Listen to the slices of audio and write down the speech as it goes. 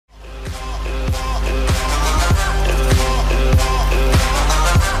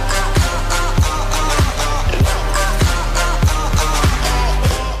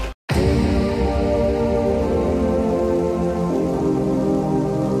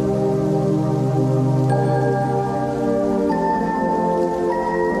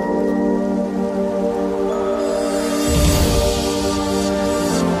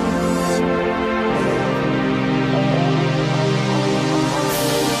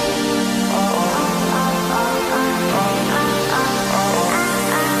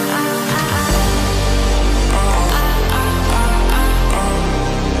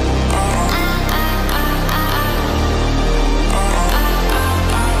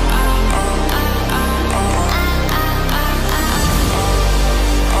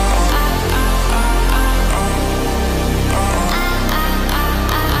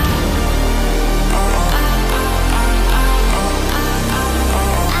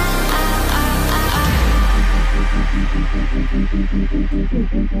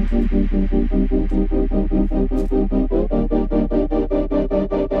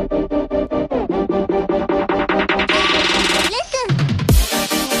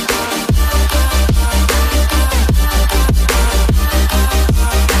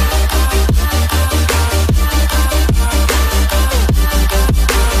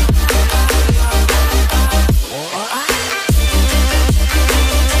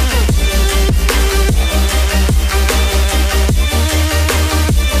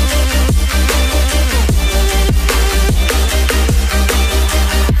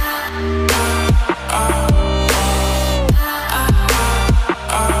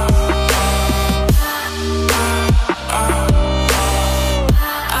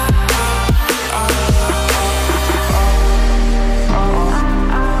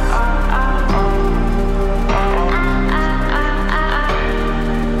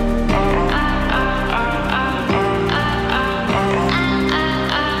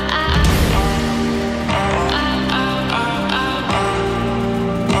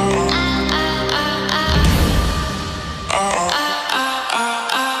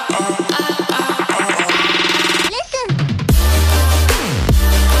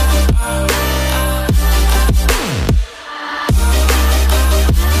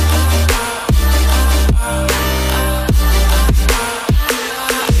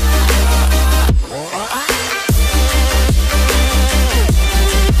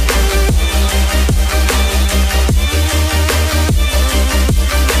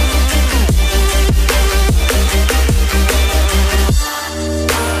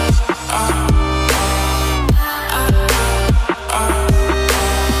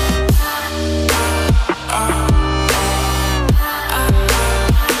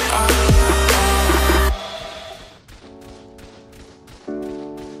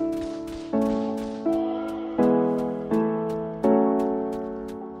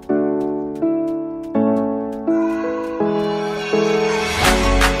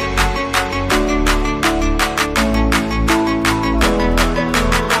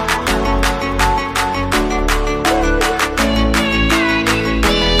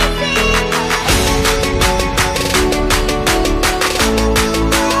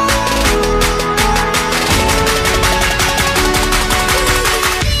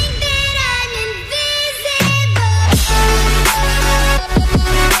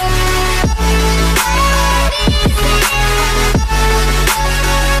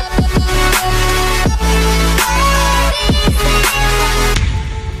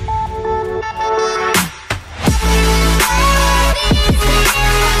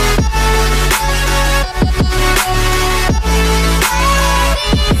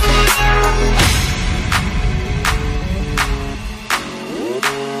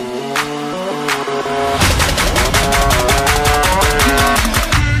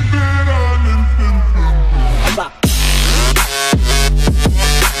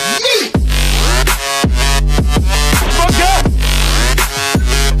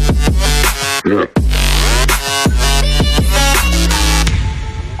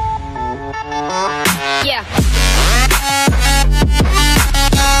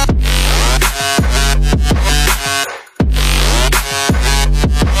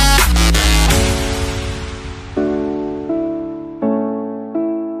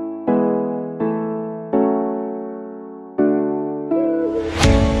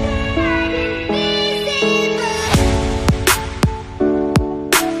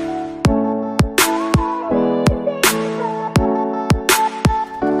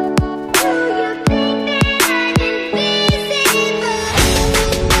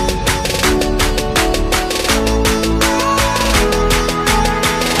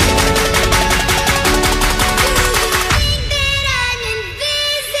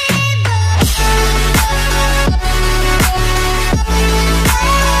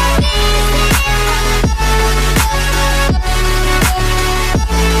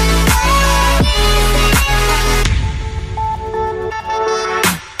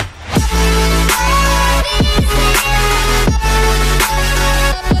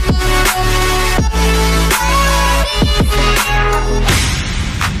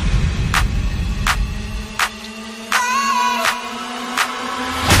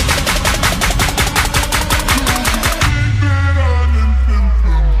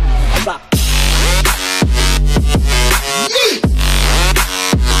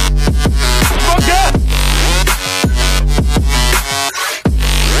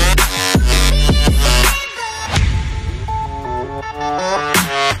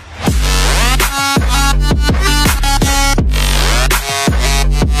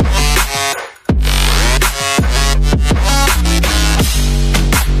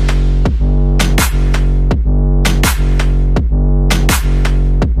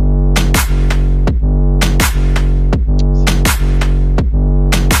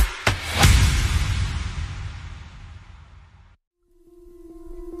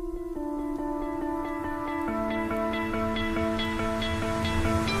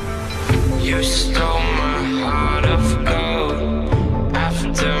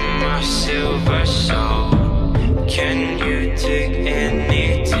my silver soul. Can you dig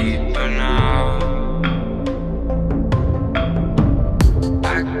any deeper now?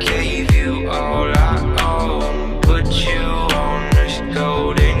 I gave you all I own, put you on this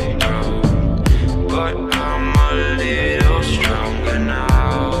golden throne, but I'm a little stronger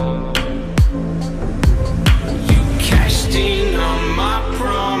now. You cashed in on my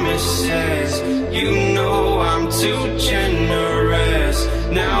promises, you know I'm too generous.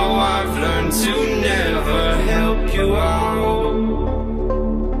 Now I've learned to never help you out,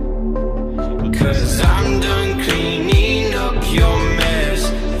 'cause I'm done cleaning up your mess.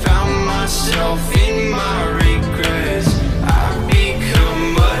 Found myself in my regrets. I've become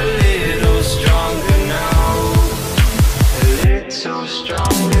a little stronger now, a little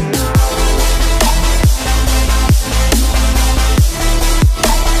stronger now.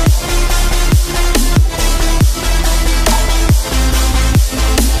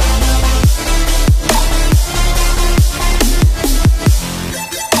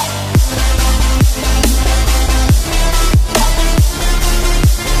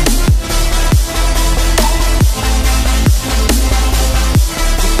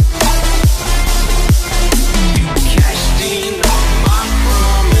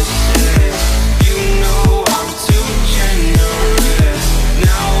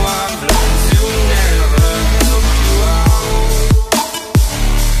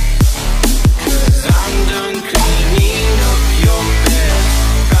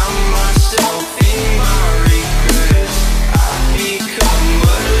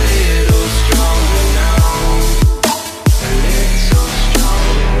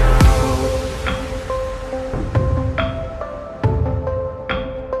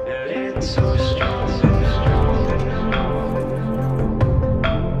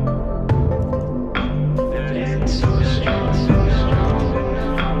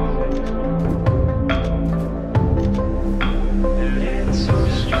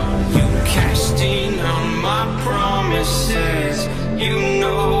 You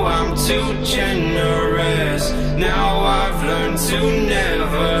know I'm too generous. Now I've learned to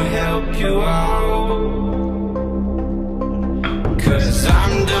never help you out, 'cause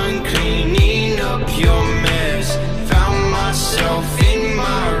I'm done cleaning up your mess. Found myself in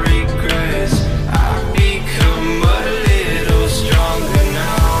my regrets. I've become a little stronger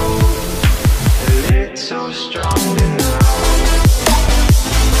now, a little stronger now.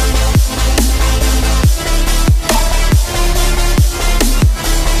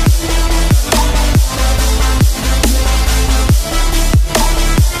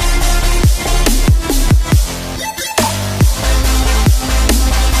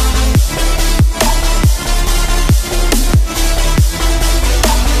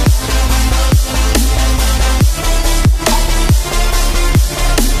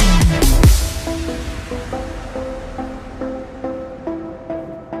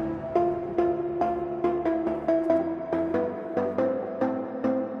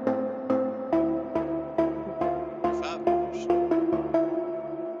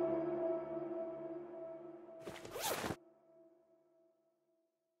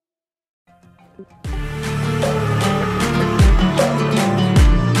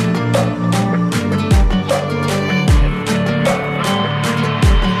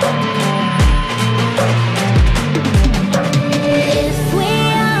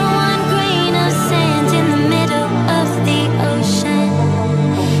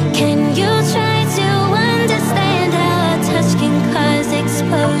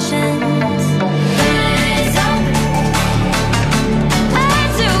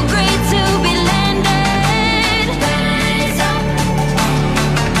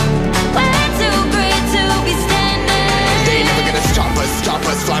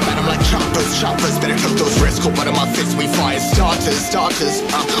 Choppers, better took those risks. Cold blood in my fists, we fire starters.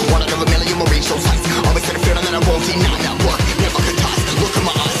 One out of a million will reach those heights. Always had a feeling that I won't deny that work. Never could toss. Look in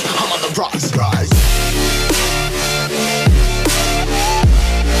my eyes, I'm on the rocks. Rise.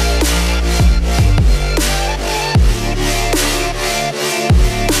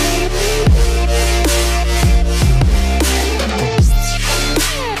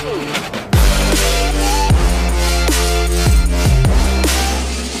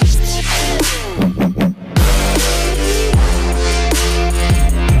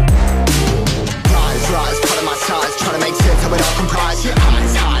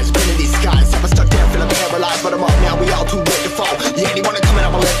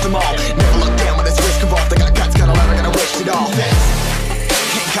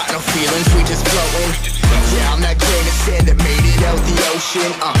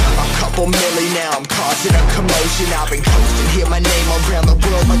 A couple milli now, I'm causing a commotion. I've been coasting, hear my name around the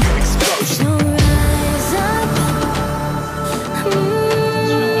world like an explosion.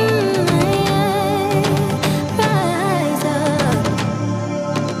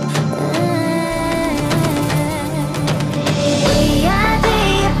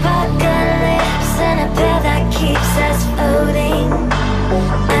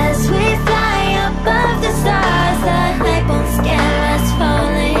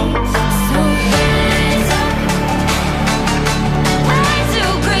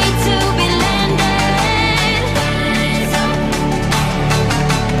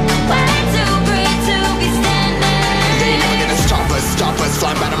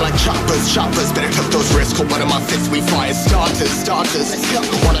 starters. Let's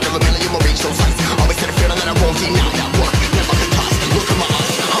go. One out of a million will reach those heights. Always had a feeling that I won't deny that work. Never could toss. Look at my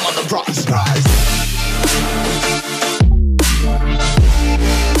eyes. I'm on the rise.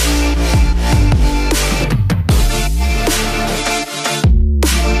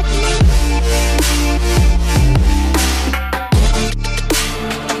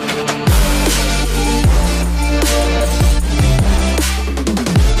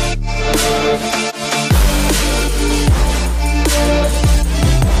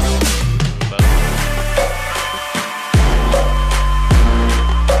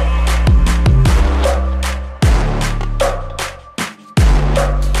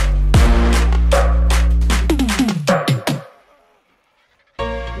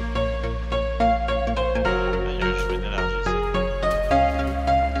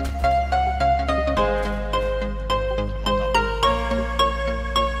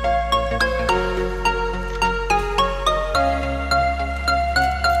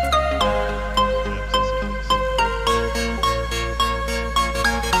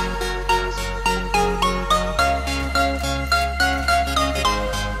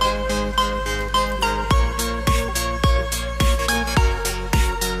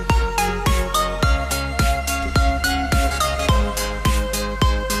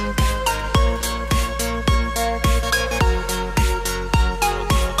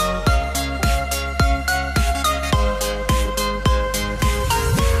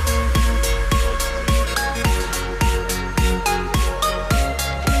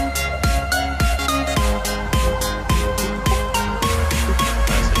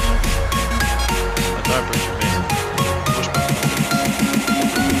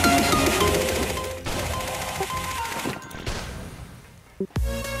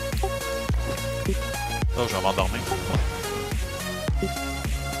 Oh, je vais m'endormir.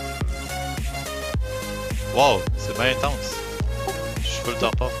 Wow, c'est bien intense. Je suis full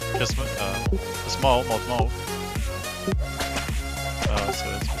temps pas. Laisse-moi en haut, monte-moi en haut. Ah, c'est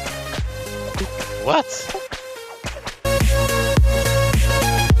vrai. What?